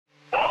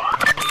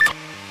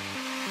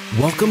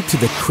Welcome to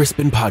the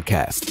Crispin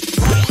Podcast,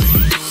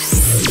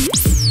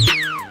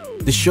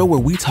 the show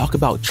where we talk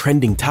about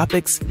trending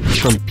topics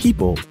from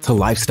people to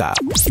lifestyle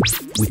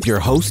with your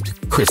host,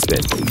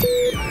 Crispin.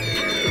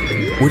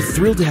 We're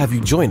thrilled to have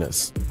you join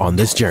us on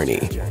this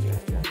journey.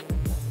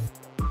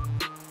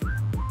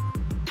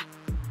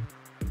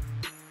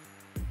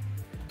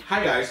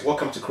 Hi guys,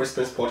 welcome to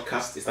Crispin's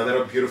Podcast. It's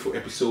another beautiful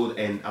episode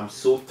and I'm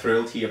so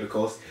thrilled here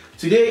because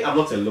today I'm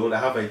not alone. I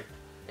have a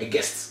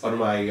guest on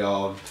my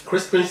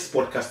Crispin's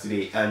Podcast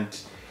today, and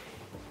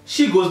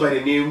she goes by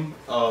the name,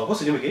 what's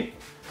her name again?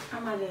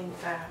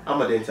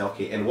 Amadenta,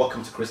 okay, and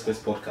welcome to Crispin's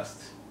Podcast.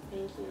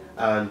 Thank you.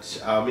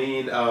 And I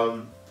mean,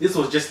 this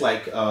was just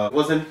like,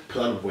 wasn't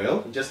planned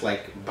well, just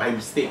like by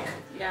mistake.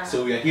 Yeah.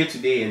 So we are here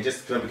today and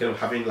just kind of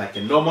having like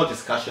a normal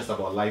discussions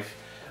about life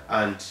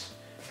and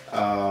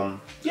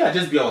yeah,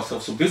 just be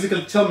ourselves. So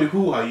basically, tell me,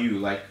 who are you?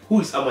 Like,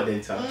 who is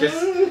Amadenta?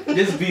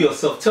 Just be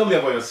yourself. Tell me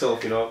about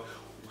yourself. You know,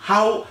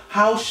 how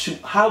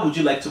would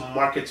you like to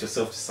market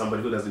yourself to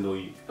somebody who doesn't know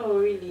you? Oh,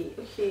 really?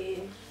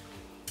 Okay.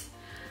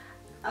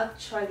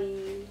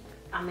 Actually,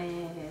 I'm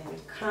a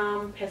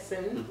calm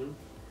person,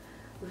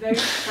 very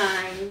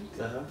kind,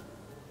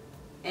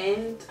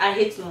 and I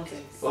hate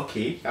nonsense.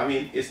 Okay, I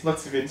mean, it's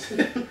not even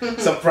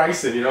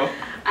surprising, you know.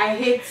 I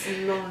hate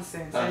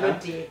nonsense. I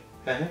don't do it.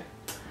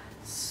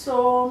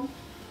 So,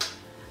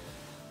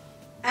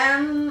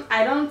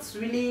 I don't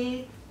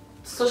really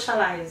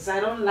socialize. I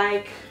don't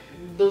like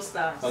those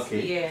stuff.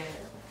 Okay. Yeah,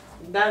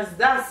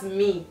 that's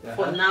me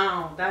for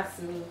now. That's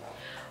me.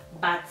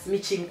 But me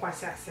ching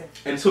kwasi asem.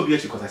 And so be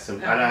kwasi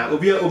asem. And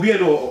obi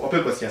no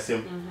ope kwasi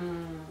asem.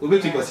 Obi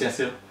kwasi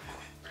asem.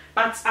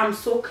 But I'm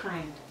so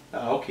kind.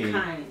 Okay.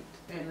 Kind.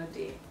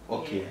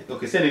 Okay. Yeah.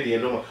 Okay. Send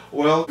it no.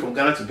 Well, from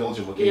Ghana to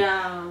Belgium. Okay.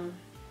 Yeah.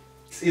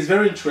 It's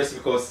very interesting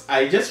because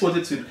I just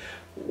wanted to.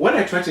 When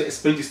I try to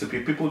explain this to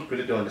people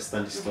really don't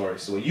understand the story.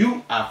 So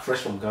you are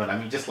fresh from Ghana. I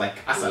mean, just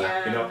like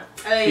Asala, you know.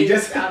 You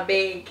just are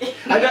big.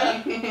 But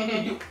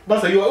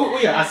you are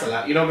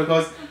Asala, you know,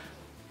 because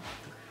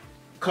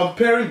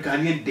comparing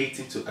Ghanaian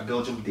dating to a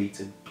Belgian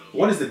dating,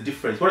 what is the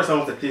difference? What are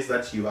some of the things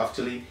that you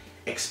actually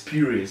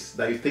experienced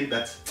that you think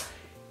that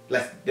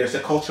like there's a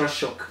cultural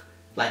shock?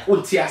 Like I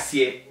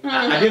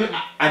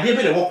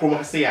didn't walk from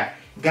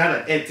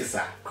Ghana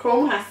entisa.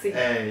 Chrome has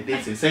it.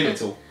 Dating, say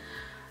it all.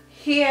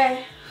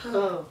 Here.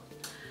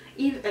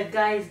 If a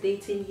guy is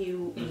dating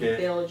you in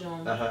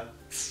Belgium,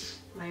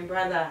 my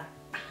brother,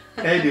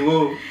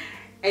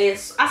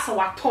 is as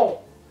a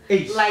talk,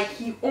 like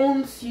he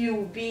owns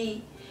you,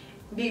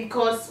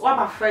 because what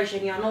about fresh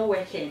and you're not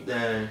working,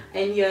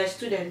 and you're a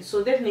student,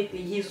 so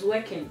definitely he's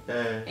working,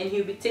 and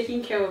he'll be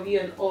taking care of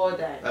you and all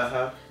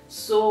that.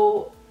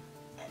 So,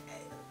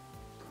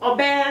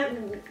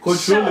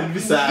 controlling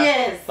visa.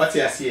 Yes. What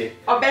you say?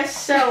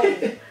 Show,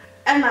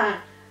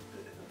 Anna,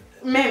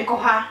 men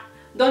koha.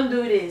 Don't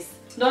do this.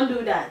 Don't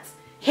do that.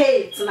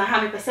 Hate na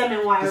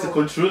 100% It's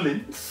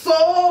controlling.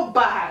 So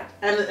bad,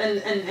 and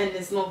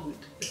it's not good.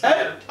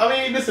 I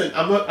mean, listen.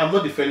 I'm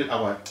not defending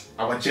our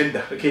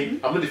gender. Okay,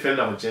 I'm not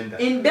defending our gender.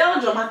 In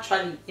Belgium,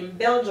 actually,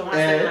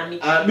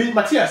 I mean,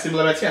 Matthias,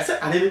 similar Matthias.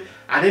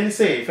 I didn't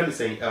say. If I'm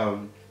saying,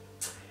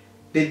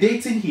 the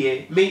dating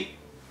here,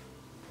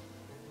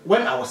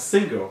 when I was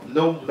single,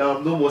 now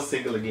I'm no more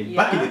single again. Yeah.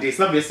 Back in the days,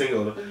 not being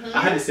single,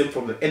 I had the same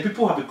problem. And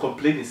people have been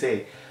complaining,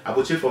 say,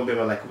 about you from them,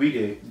 like we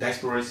the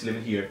diasporans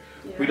living here,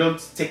 we don't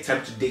take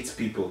time to date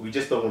people. We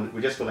just don't want.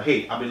 We just want to,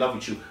 hey, I'm in love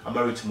with you. I'm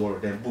married tomorrow.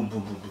 Then boom,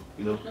 boom, boom, boom.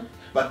 You know.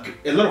 But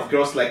a lot of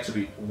girls like to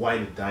be wine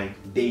and dine,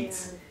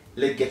 date,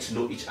 let get to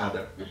know each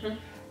other.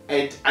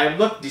 And I'm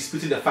not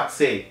disputing the fact,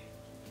 say,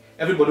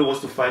 everybody wants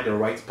to find the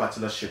right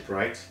partnership,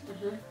 right?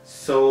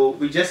 So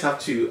we just have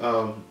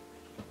to.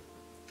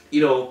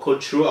 You know,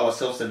 control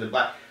ourselves and the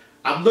back.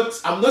 I'm not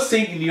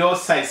saying in your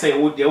side say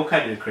they're all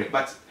kind of great,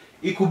 but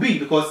it could be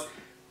because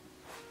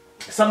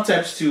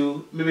sometimes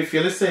too, maybe if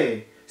you let's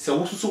say so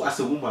also as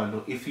a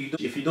woman, if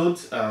you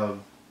don't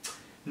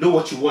know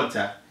what you want,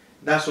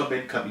 that's what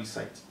men come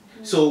inside.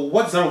 So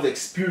what's some of the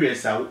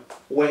experience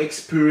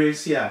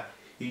you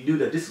knew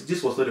that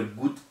this was not a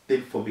good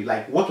thing for me?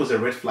 Like what was the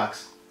red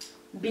flags?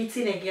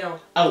 Beating a girl.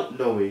 Oh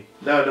no way!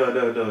 No. Beating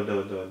a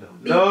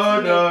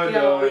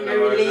girl in a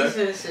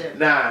relationship.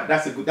 Nah,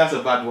 that's a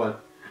bad one.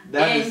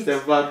 That is the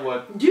bad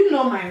one. Do you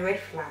know my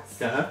red flags?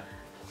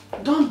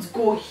 Don't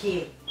go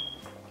here.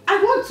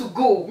 I want to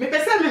go. Me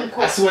person men call.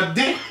 That's what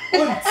they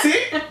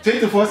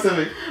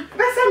 24/7.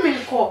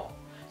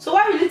 So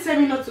why will you tell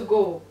me not to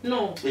go?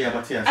 No. Yeah,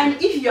 but yeah. And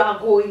if you are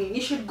going,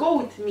 you should go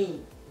with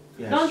me.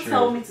 Yeah, don't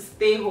tell me to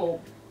stay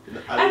home.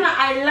 And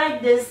I like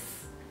this.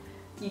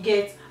 You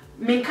get.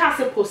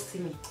 Minkase post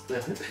me.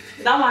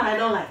 That one I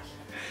don't like.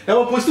 That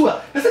one post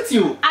what? That's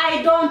you.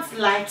 I don't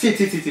like.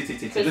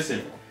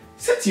 Listen.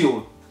 Set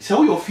you. Shall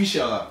we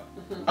official?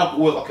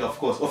 Well, okay, of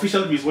course.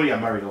 Official means when you are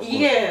married, of course.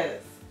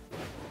 Yes.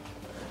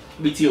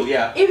 BTO,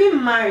 yeah.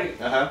 Even married.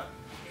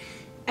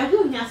 And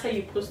who here say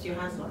you post your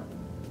husband?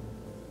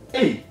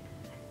 Hey.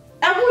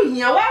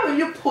 Why will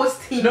you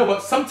post him? No,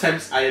 but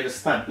sometimes I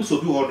understand.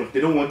 Also,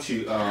 they don't want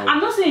to. I'm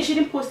not saying you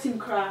shouldn't post him,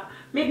 cry.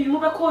 Maybe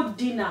move call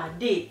dinner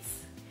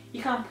dates.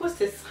 You can post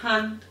his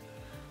hand,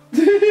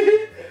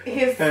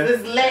 his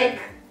leg,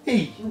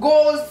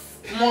 goes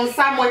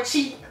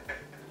monsamochi.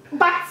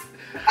 But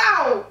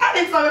how? I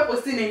didn't start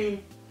posting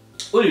any.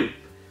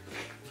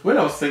 When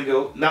I was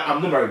single, now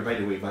I'm not married by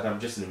the way, but I'm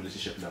just in a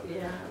relationship now.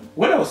 Yeah.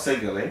 When I was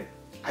single,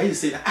 I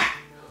used to say that,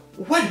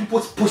 why do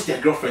people post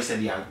their girlfriends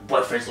and their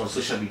boyfriends on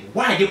social media?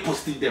 Why are they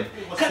posting them?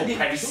 Can't they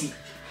privacy?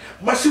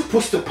 Must you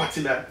post your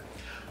partner?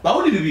 But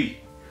what did it be?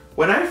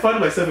 When I found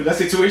myself in that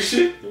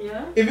situation,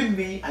 even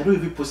me, I don't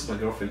even post my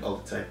girlfriend all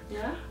the time.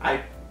 Yeah.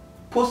 I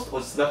post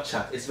on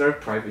Snapchat, it's very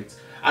private.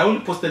 I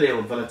only posted it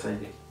on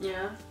Valentine's Day.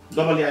 Yeah.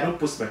 Normally, I don't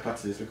post my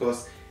partners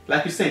because,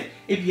 like you said,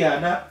 if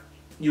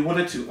you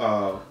wanted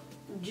to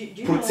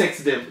do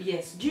protect them.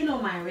 Yes. Do you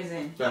know my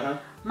reason? Uh-huh.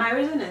 My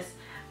reason is,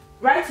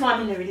 right now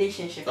I'm in a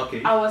relationship.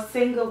 Okay. I was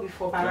single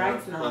before, but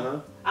right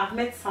now I've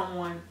met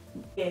someone.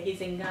 Yeah,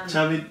 he's in Ghana.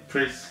 Charming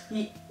Prince.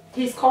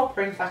 He's called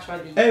Prince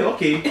actually. Hey,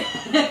 okay.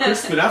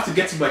 Crispin, I have to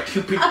get to my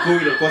Cupid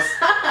going because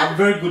I'm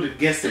very good at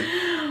guessing.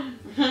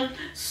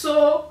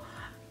 So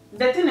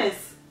the thing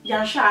is,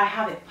 Yansha, I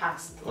have a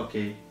past.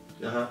 Okay.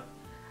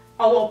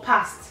 Our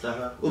past.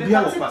 We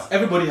have a past.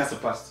 Everybody has a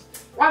past.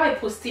 Why be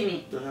posting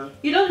me?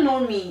 You don't know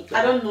me.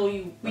 I don't know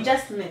you. We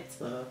just met.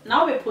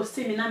 Now be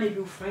posting me. Now maybe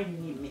your friend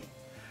need me.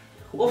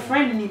 Or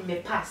friend need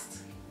me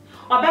past.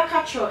 Or be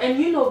catch you. And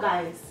you know,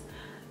 guys.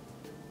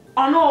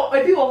 Oh no,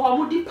 maybe or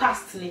how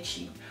past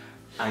nichi.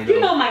 You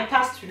know my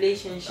past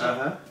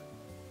relationship.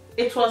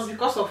 It was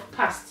because of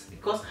past.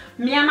 Because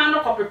me and man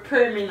not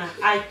prepare me now.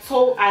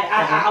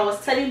 I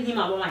was telling him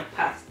about my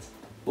past.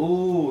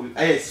 Oh,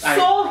 yes.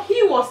 So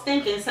he was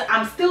thinking, so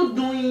I'm still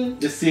doing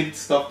the same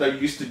stuff that you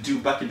used to do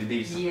back in the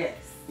days. Yes.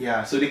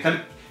 Yeah, so they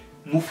can't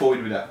move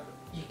forward with that.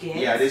 You get?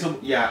 Yeah, there's some.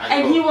 Yeah.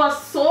 And he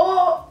was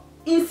so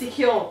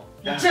insecure,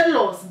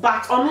 jealous,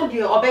 but I know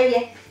the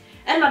obey.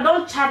 And I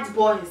don't chat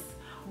boys,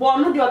 but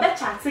I know the other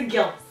chatting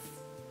girls.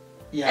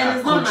 Yeah, and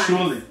it's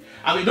controlling. Nice.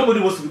 I mean, nobody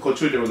wants to be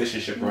controlling the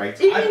relationship, right?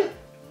 Even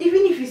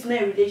if it's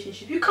not a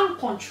relationship, you can't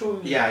control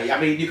me. Yeah,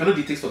 I mean, you cannot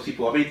dictate for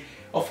people. I mean,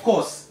 of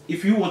course,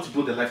 if you want to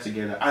build a life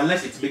together,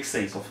 unless it makes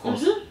sense, of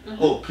course.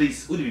 Oh,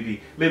 please,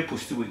 maybe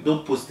push to it.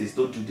 Don't post this,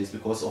 don't do this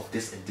because of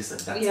this and this and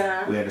that.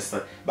 Yeah. We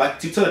understand. But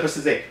to tell the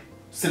person, say,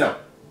 sit down,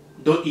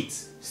 don't eat,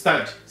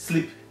 stand,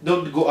 sleep,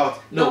 don't go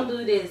out. No, don't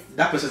do this.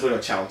 That person's not your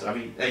child. I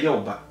mean, it's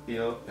not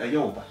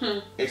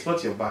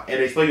your back, and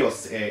it's not your.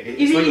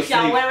 Even if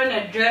you're wearing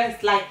a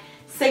dress like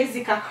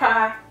sexy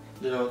kakra,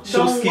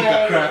 show skin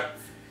kakra,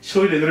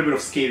 show it a little bit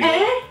of skin.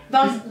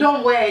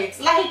 Don't wear it.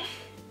 Like,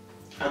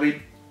 I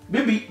mean,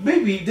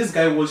 maybe this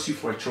guy wants you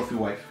for a trophy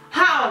wife.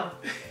 How?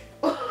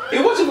 He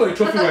wants you for a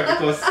trophy wife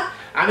because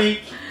I mean,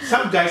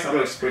 some guys are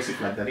not expressive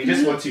like that. They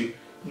just want to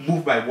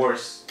move by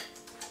words.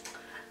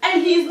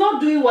 And he's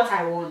not doing what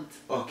I want.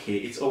 Okay,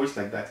 it's always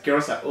like that.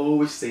 Girls are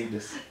always saying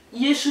this.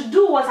 You should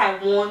do what I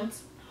want.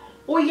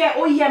 Oh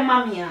yeah,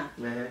 mommy. I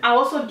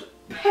also do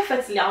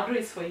perfectly. I'll do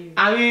it for you.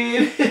 I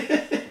mean,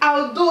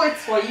 I'll do it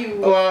for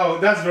you. Wow,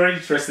 that's very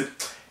interesting.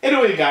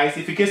 Anyway, guys,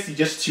 if in case you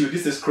just tuned,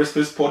 this is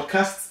Crispin's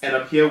podcast, and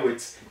I'm here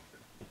with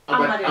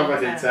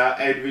Amadenta,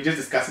 and we're just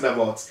discussing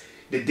about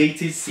the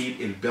dating scene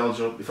in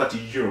Belgium, in fact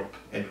in Europe,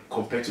 and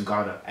compared to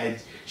Ghana. And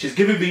she's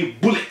giving me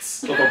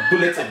bullets over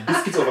bullets and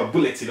biscuits over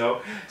bullets,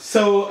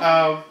 So,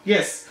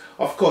 yes,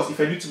 of course, if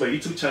you're new to my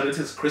YouTube channel, this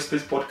is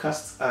Crispin's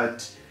podcast,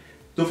 and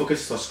don't forget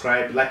to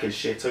subscribe, like, and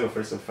share. Tell your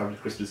friends and family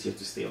Crispin's here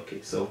to stay,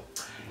 okay? So,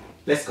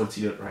 let's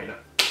continue right now.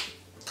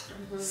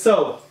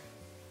 So,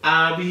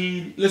 I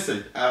mean,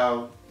 listen,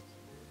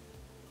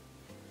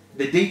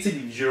 the dating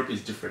in Europe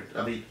is different.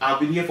 I mean, I've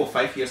been here for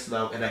 5 years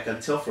now, and I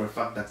can tell for a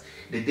fact that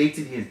the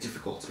dating here is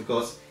difficult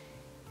because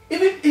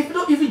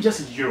even just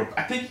in Europe,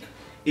 I think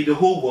in the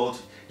whole world,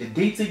 the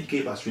dating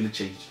game has really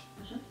changed.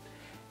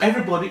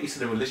 Everybody is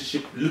in a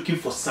relationship looking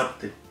for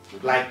something.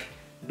 Like,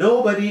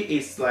 nobody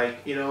is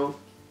like,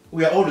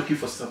 we are all looking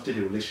for something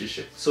in a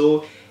relationship.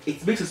 So,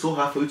 it makes it so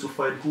hard for you to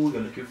find who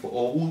you're looking for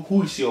or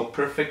who is your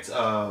perfect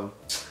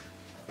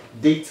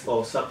date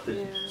or something.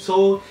 Yeah.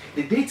 So,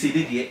 the dating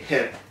in the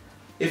hell.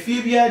 If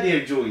you be out there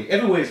enjoy it,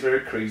 everywhere is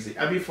very crazy.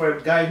 I mean, for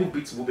a guy who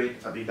beats women,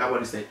 I mean, that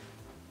one is a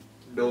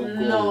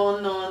no-go.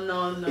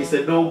 No. It's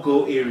a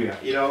no-go area,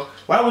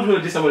 Why would you want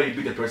to date somebody who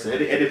beat the person?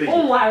 Anything?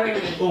 Oh, worry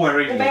me. Oh,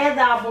 worry me.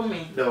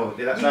 No,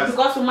 that's...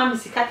 Because of mommy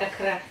sikata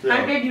kra.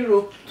 100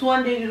 euro,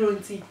 200 euro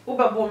nti.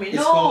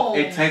 It's called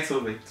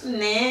entitlement.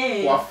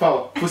 Nee.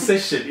 Wow,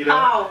 possession,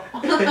 How?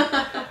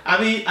 I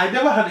mean, I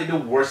never had any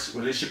worse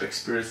relationship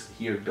experience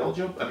here in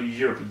Belgium. I mean,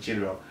 Europe in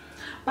general.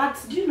 But,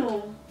 do you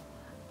know...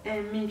 Do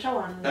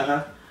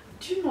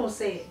you know,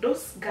 say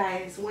those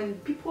guys when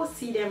people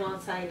see them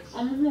outside,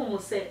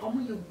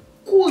 you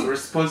good,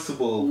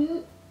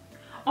 responsible,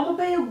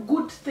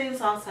 good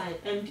things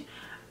outside, and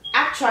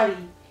actually,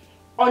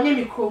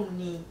 okay.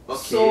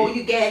 So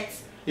you get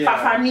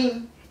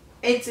fafani.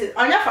 It's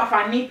on your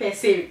fafani per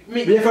se.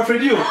 Me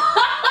fafani.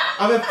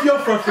 I'm a pure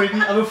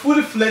fafani. I'm a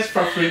fully fledged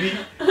fafani.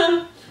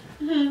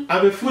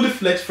 I'm a fully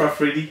fledged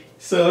Freddy,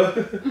 so.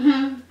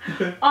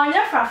 On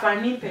your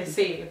Fafani per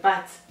se,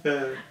 but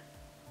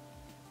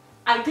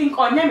I think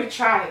on your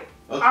tribe.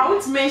 Okay. I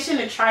won't mention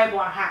a tribe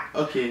or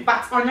her. Okay.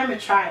 But on your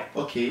tribe.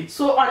 Okay.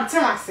 So on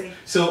Timothy.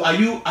 So are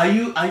you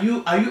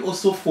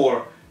also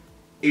for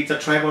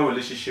intertribal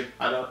relationship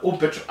and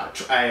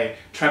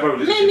tribal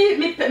relationship?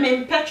 Me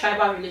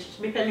tribal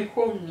relationship. Me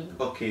chrome.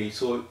 Okay,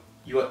 so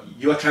you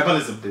are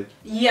tribalism then?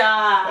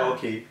 Yeah.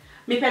 Okay.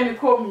 Me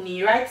chrome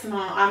right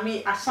now. I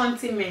mean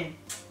Ashanti men.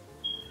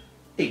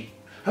 Hey,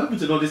 have you been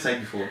to Northern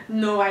side before?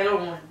 No, I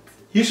don't want.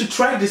 You should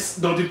try this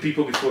Northern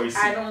people before you see.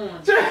 I don't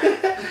want.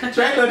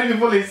 Try Northern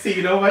people and see,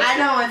 you know what? I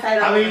don't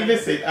want.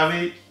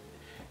 Listen,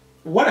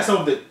 what are some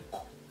of the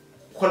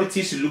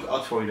qualities you look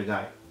out for in a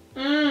guy?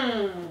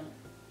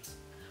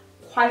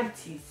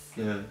 Qualities.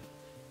 Yeah.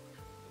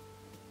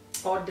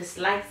 Or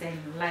dislikes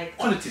and likes.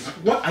 Qualities.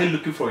 What are you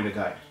looking for in a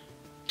guy?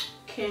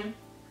 Okay.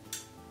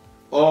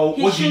 Or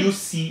what do you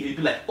see and you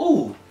be like,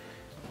 oh,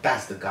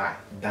 that's the guy,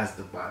 that's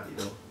the man, you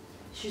know?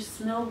 Should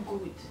smell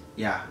good.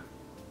 Yeah.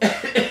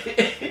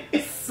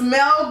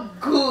 Smell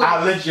good.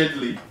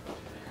 Allegedly.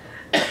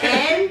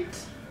 And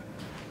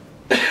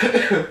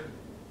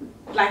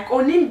like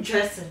on him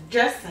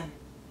dressing.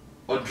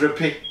 Or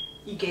dripping.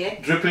 You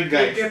get? Dripping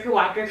guys.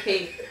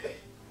 Dripping.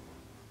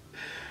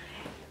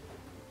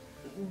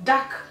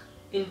 Dark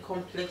in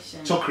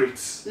complexion.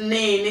 Chocolates.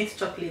 Nay, not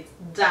chocolate.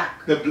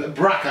 Dark. The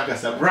black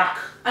ankasa, black.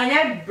 And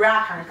yeah,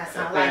 black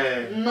ankasa,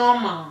 like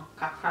normal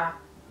kakra.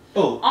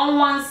 Oh. On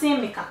one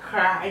same me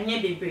kakra, and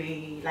yeah,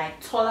 baby,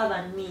 like taller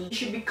than me. You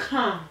should be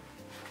calm.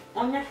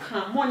 On your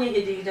calm, more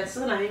that's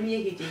so I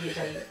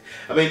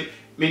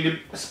mean,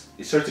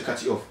 sorry to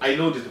cut you off. I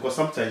know this because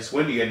sometimes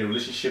when you're in a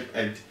relationship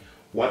and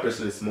one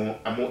person is more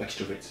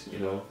extrovert, you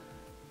know,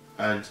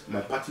 and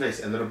my partner is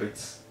a little bit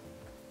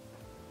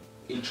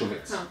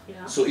introvert,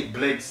 yeah. So it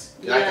blends.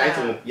 Yeah. Like I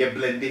don't know,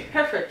 blending.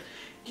 Perfect.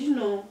 Do you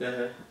know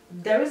the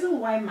reason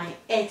why my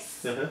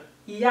ex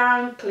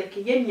young click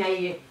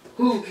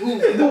who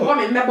no,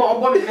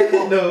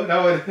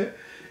 that one.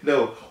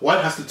 No,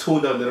 one has to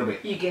tone down a little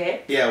bit. You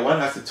get? Yeah, one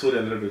has to tone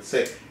down a little bit.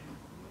 Say,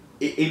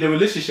 in a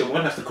relationship,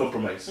 one has to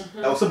compromise.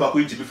 I was about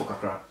going to be for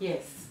kakra.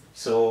 Yes.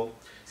 So,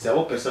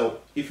 one person,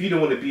 if you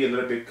don't want to be a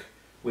little bit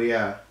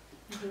where,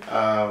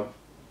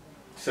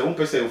 one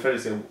person will friend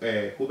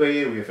say, who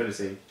be we friend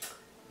say,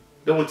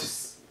 don't want to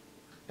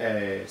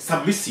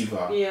submissive.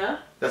 Yeah.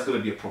 That's going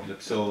to be a problem.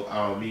 So,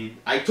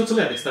 I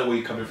totally understand where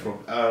you're coming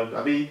from.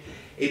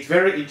 It's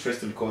very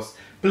interesting because,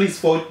 please,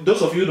 for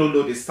those of you who don't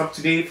know this,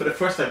 today for the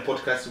first time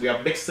podcast, we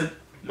are mixing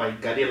my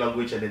Ghanaian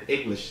language and then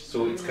English,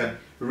 so it can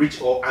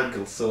reach all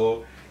angles.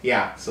 So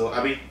yeah, so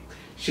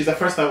she's the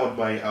first time on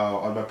my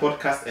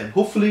podcast, and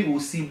hopefully we'll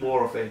see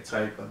more of her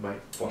time on my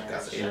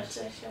podcast. Yeah,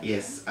 sure.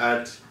 Yes,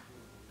 and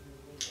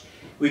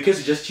we can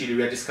suggest you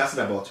we are discussing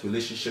about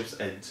relationships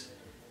and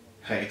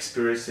her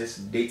experiences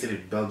dating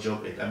in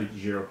Belgium and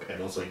Europe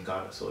and also in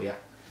Ghana. So yeah,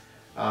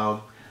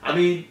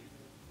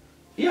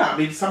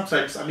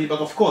 sometimes, but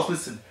of course,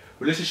 listen,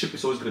 relationship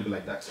is always going to be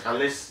like that.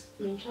 Unless...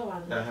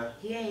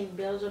 Here in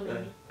Belgium,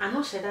 I'm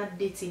not sure that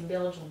date in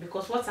Belgium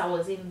because what I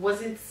was in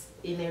wasn't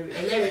in a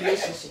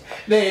relationship.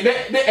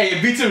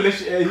 A beating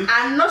relationship.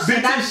 I'm not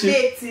sure that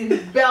date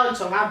in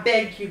Belgium, I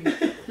beg you.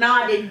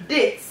 Now they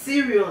date,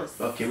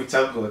 serious. Okay, we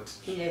thank God.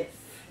 Yes.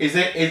 Is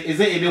there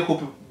any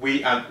hope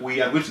we are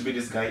going to meet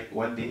this guy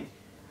one day?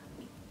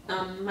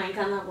 My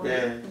Ghana boy.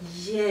 Yeah.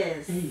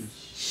 Yes. Hey.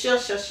 Sure.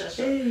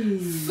 Hey.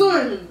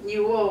 Soon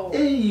you will.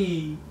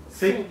 Hey.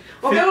 Soon.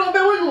 Okay,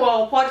 when we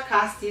are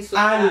podcasting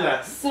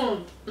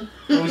soon.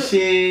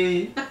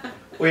 Soon.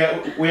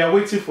 We are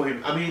waiting for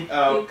him.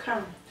 You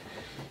come.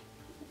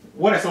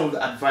 What are some of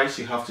the advice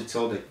you have to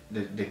tell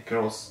the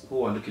girls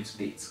who are looking to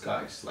date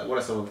guys? Like, what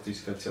are some of the things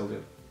you can tell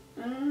them?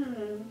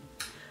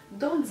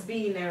 Don't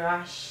be in a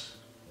rush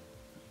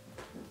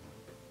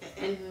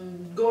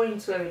and go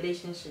into a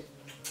relationship.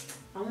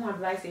 I won't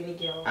advise any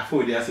girl. I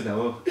thought they answered that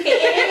one.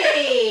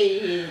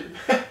 Hey!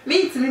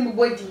 Me to me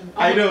body.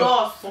 I know.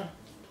 Awesome.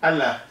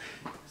 Allah.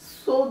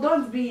 So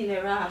don't be in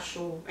a rush.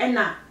 And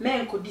now,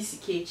 men could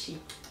disicate.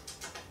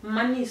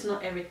 Money is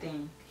not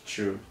everything.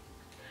 True.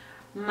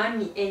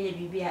 Money any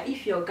bibia.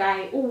 If your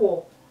guy,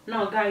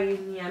 now guy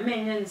in here,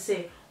 men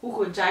say, who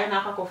could giant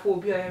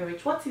apacrophobia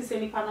rich? What is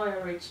any panel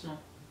rich no?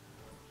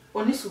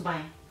 Only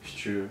subai. It's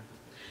true.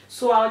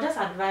 So I'll just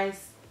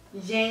advise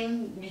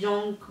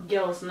young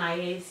girls na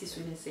sis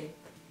when say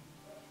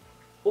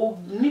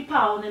nipa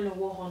on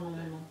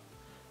no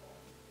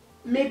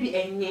maybe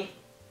enye,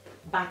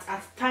 but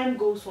as time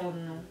goes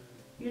on no,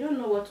 you don't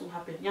know what will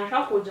happen. Ya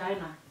shako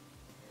jaina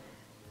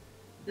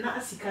na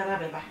sikara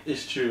beba.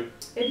 It's true.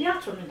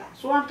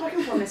 So I'm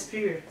talking from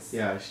experience.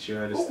 Yeah, it's true.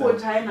 I understand.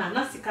 Jaina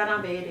na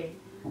sikara bebe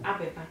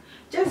abeba.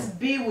 Just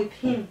be with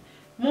him.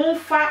 More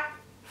fat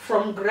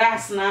from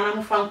grass na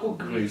mufanko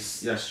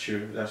grace. That's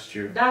true. That's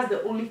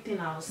the only thing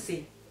I'll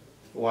say.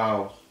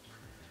 Wow.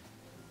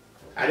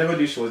 I never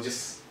knew she was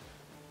just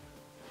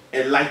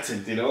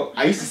enlightened, you know.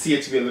 I used to see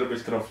it to be a little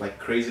bit kind of like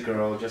crazy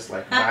girl, just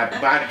like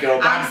bad girl,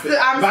 bad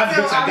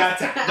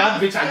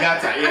bitch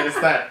Agatha. You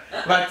understand?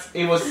 But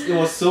it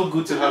was so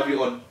good to have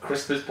you on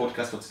Crispin's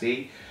podcast for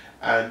today,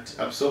 and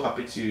I'm so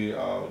happy to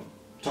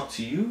talk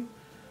to you.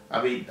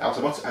 I mean, I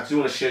do want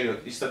to share your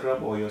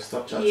Instagram or your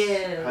Snapchat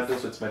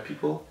handles with my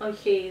people.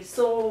 Okay,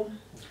 so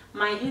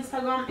my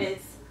Instagram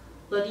is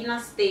Lodina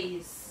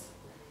Stays,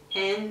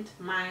 and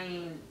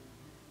my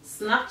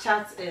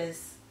Snapchat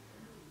is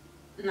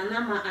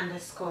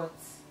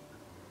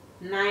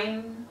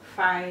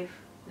Nanama_9598.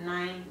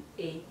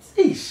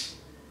 Ish.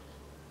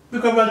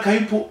 Because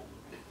can you put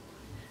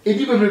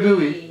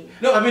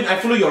no, I mean I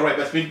follow your right,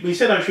 but we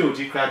said I'm sure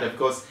you cried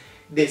because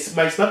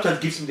my Snapchat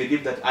gives me the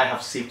name that I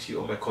have saved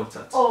you on my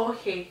contacts. Oh,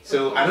 okay.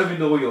 So okay. I don't even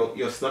know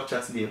your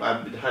Snapchat name.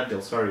 I'm the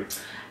handle, sorry.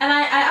 And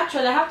I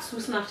actually have 2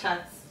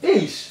 Snapchats.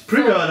 Ish,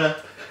 pre-order.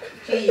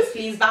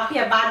 Please, back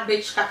here bad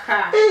bitch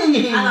kakra. And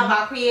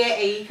back here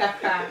a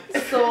kakra.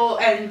 So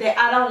and the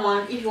other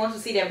one, if you want to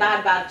see the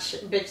bad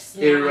bitch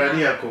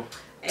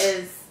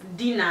is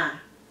Dina.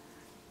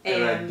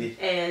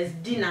 Is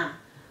Dina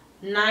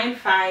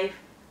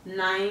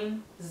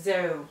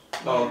 9590.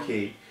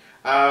 Okay.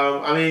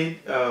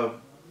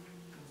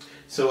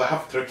 So I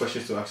have 3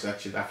 questions to ask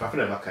actually.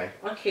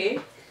 Okay.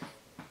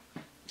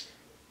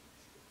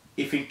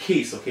 If in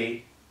case,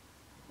 okay,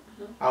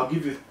 I'll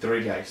give you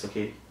 3 guys,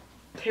 okay?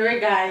 3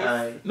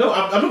 guys. No,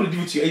 I'm not gonna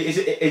give it to you.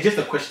 It's just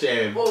a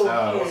question.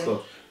 Okay. What's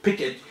called? Pick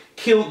it,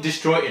 kill,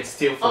 destroy, and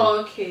steal from. Oh,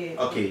 okay.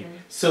 Okay.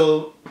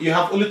 So you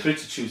have only 3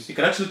 to choose. You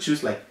can actually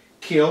choose like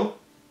kill,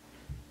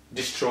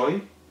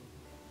 destroy,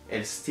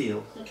 and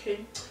steal.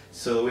 Okay.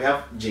 So we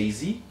have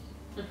Jay-Z.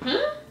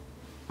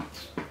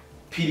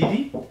 P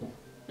Diddy.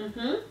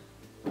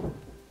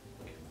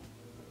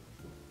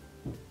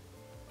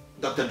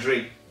 Dr.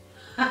 Dre.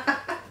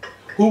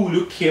 Who will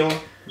you kill,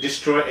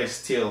 destroy, and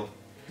steal?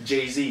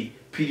 Jay-Z,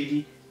 P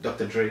Diddy,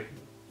 Dr. Dre.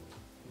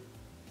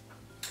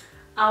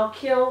 I'll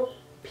kill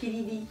P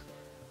Diddy.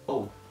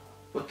 Oh,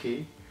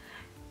 okay.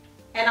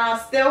 And I'll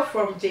steal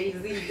from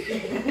Jay-Z.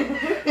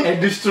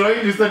 And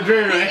destroy Mr.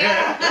 Dre, right?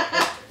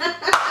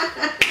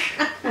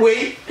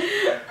 Wait.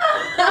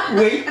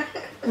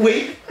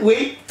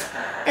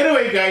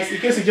 Anyway, guys, in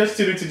case you just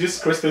tuned into this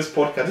Crispin's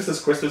podcast, this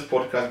is Crispin's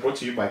podcast brought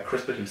to you by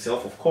Crispin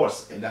himself, of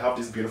course. And I have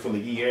this beautiful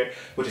lady here,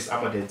 which is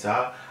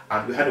Amadenta.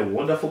 And we had a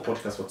wonderful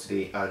podcast for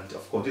today. And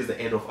of course, this is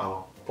the end of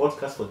our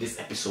podcast for this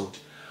episode.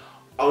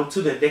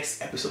 Until the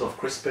next episode of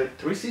Crispin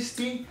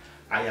 360,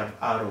 I am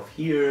out of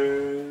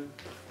here.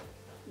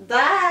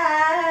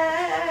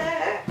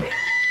 Bye.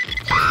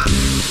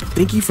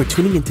 Thank you for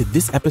tuning into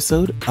this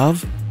episode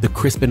of the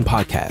Crispin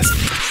Podcast.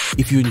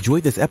 If you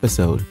enjoyed this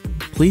episode,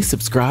 please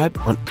subscribe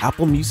on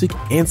Apple Music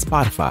and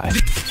Spotify,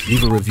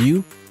 leave a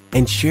review,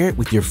 and share it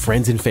with your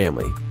friends and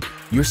family.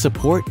 Your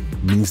support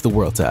means the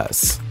world to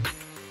us.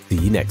 See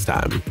you next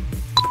time.